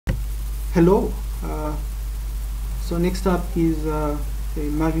Hello. So next up is the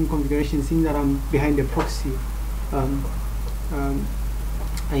Maven configuration. Seeing that I'm behind the proxy,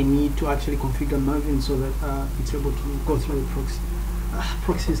 I need to actually configure Maven so that it's able to go through the proxy.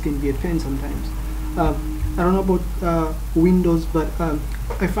 Proxies can be a pain sometimes. I don't know about Windows, but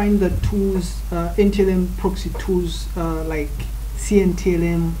I find that tools, NTLM proxy tools like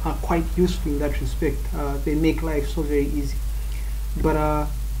CNTLM are quite useful in that respect. They make life so very easy. But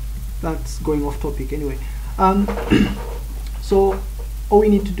that's going off topic anyway. So all we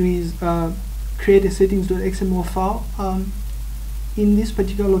need to do is create a settings.xml file in this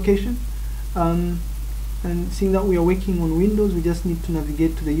particular location. And seeing that we are working on Windows, we just need to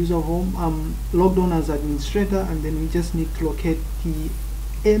navigate to the user home. I'm logged on as administrator, and then we just need to locate the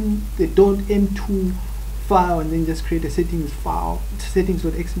 .m2 file, and then just create a settings file,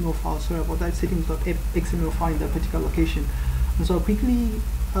 settings.xml file. Sorry about that, settings.xml file in that particular location. And so I'll quickly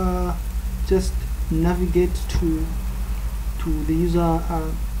just navigate to the user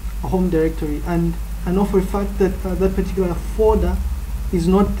home directory, and I know for a fact that that particular folder is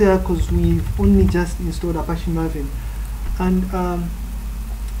not there because we've only just installed Apache Maven. And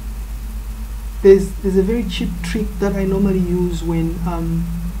there's a very cheap trick that I normally use when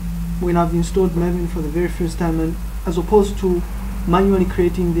I've installed Maven for the very first time, and as opposed to manually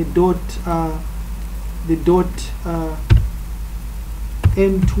creating the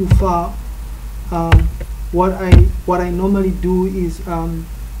 .m2 file, what I normally do is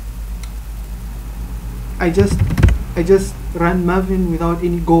I just run Maven without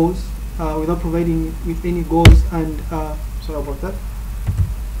any goals, without providing it with any goals, and sorry about that.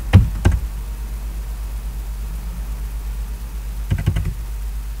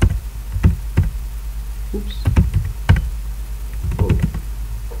 Oops.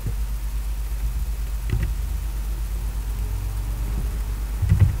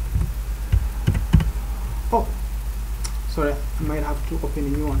 Oh, sorry, I might have to open a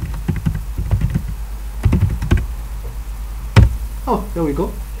new one. Oh, there we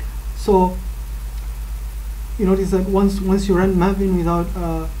go. So you notice that once you run Maven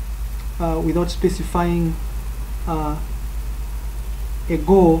without specifying a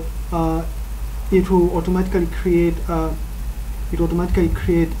goal, it will automatically create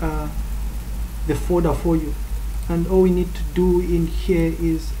the folder for you. And all we need to do in here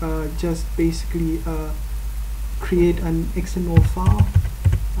is just basically create an XML file,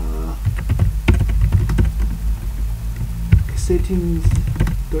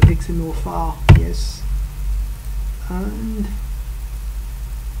 settings.xml file, yes, and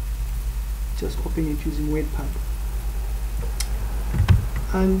just open it using WordPad,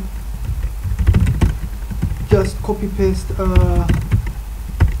 and just copy paste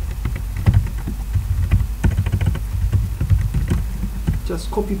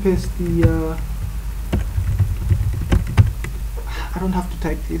the I don't have to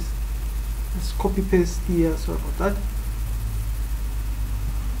type this, just copy paste the sorry about that,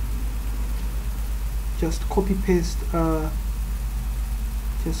 just copy paste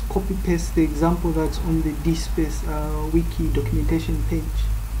the example that's on the DSpace wiki documentation page.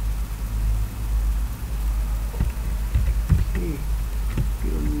 Okay, we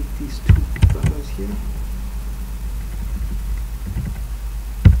don't need these two brothers here.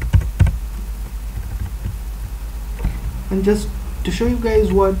 And just to show you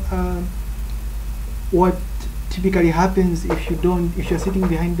guys what typically happens if you're sitting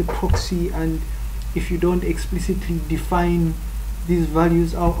behind the proxy and if you don't explicitly define these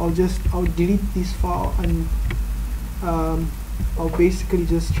values, I'll delete this file, and I'll basically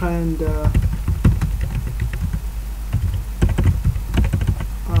just try and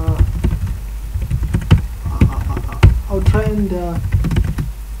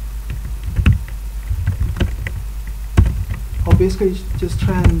I'll basically just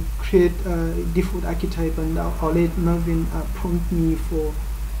try and create a default archetype, and I'll let Maven prompt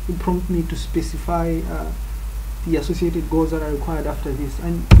me to specify the associated goals that are required after this.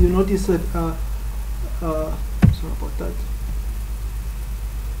 And you notice that sorry about that.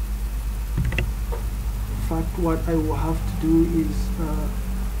 In fact, what I will have to do is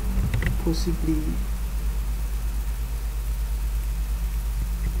possibly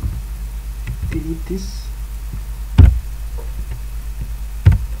delete this.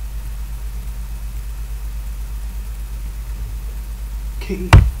 Okay,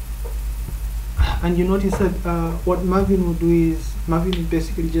 and you notice that what Maven will do is Maven will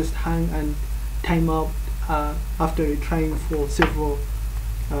basically just hang and time out after retrying for several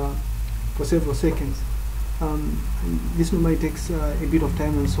seconds. And this normally takes a bit of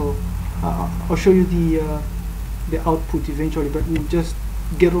time, and so I'll show you the output eventually, but we'll just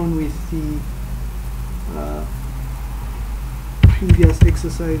get on with the previous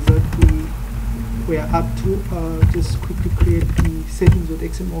exercise that we are up to. Just quickly create the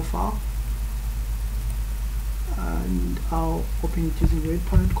settings.xml file, and I'll open it using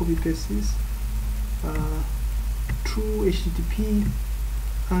Redpad, copy paste this, true HTTP,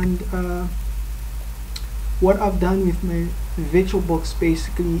 and what I've done with my VirtualBox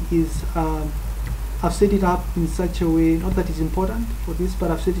basically is I've set it up in such a way, not that it's important for this,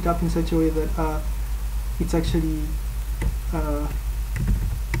 but I've set it up in such a way that it's actually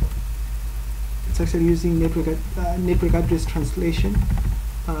using network address translation,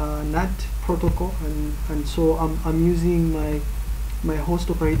 NAT protocol, and so I'm using my host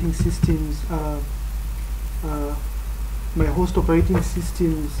operating systems my host operating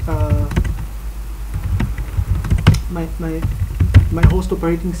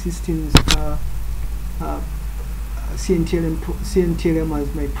systems CNTLM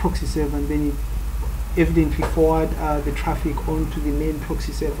as my proxy server, and then it evidently forward the traffic onto the main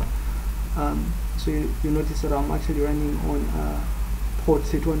proxy server. So you notice that I'm actually running on port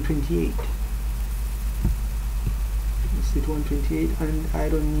set 128, and I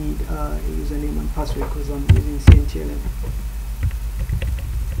don't need a username and password because I'm using CNTLM.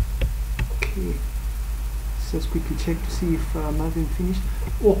 Okay, let's just quickly check to see if Maven finished.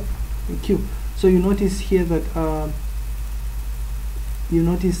 Oh, thank you. So you notice here that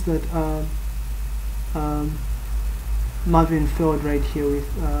Maven failed right here with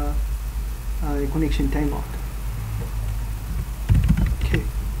a connection timeout. Okay,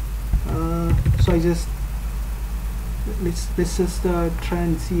 so let's just try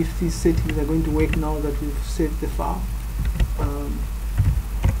and see if these settings are going to work now that we've saved the file.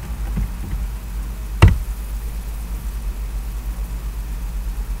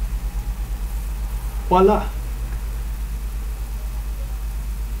 Voila.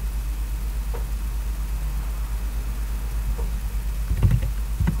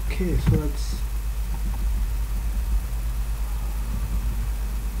 Okay, so that's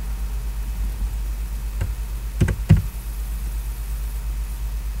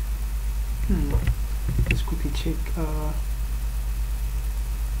let's quickly check the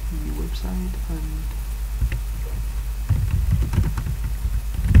website and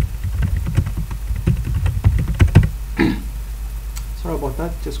sorry about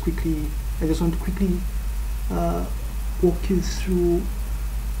that. I just want to quickly walk you through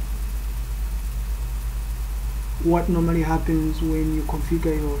what normally happens when you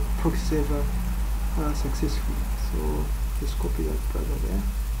configure your proxy server successfully. So just copy that brother there.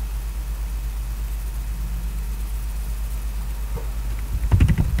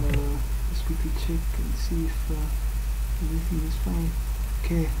 Just quickly check and see if everything is fine.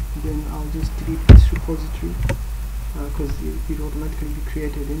 Okay, then I'll just delete this repository because it will automatically be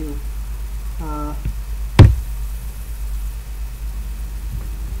created anyway.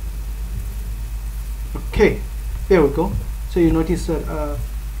 Okay, there we go. So you notice that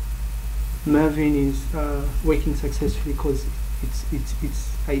Maven is working successfully because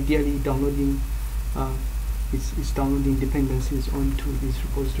it's ideally downloading it's downloading dependencies onto this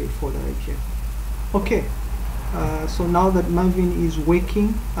repository folder right here. Okay, so now that Maven is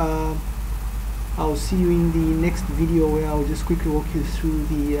working, I'll see you in the next video where I'll just quickly walk you through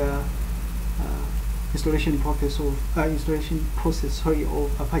the installation process of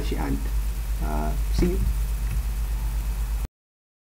Apache Ant. See you.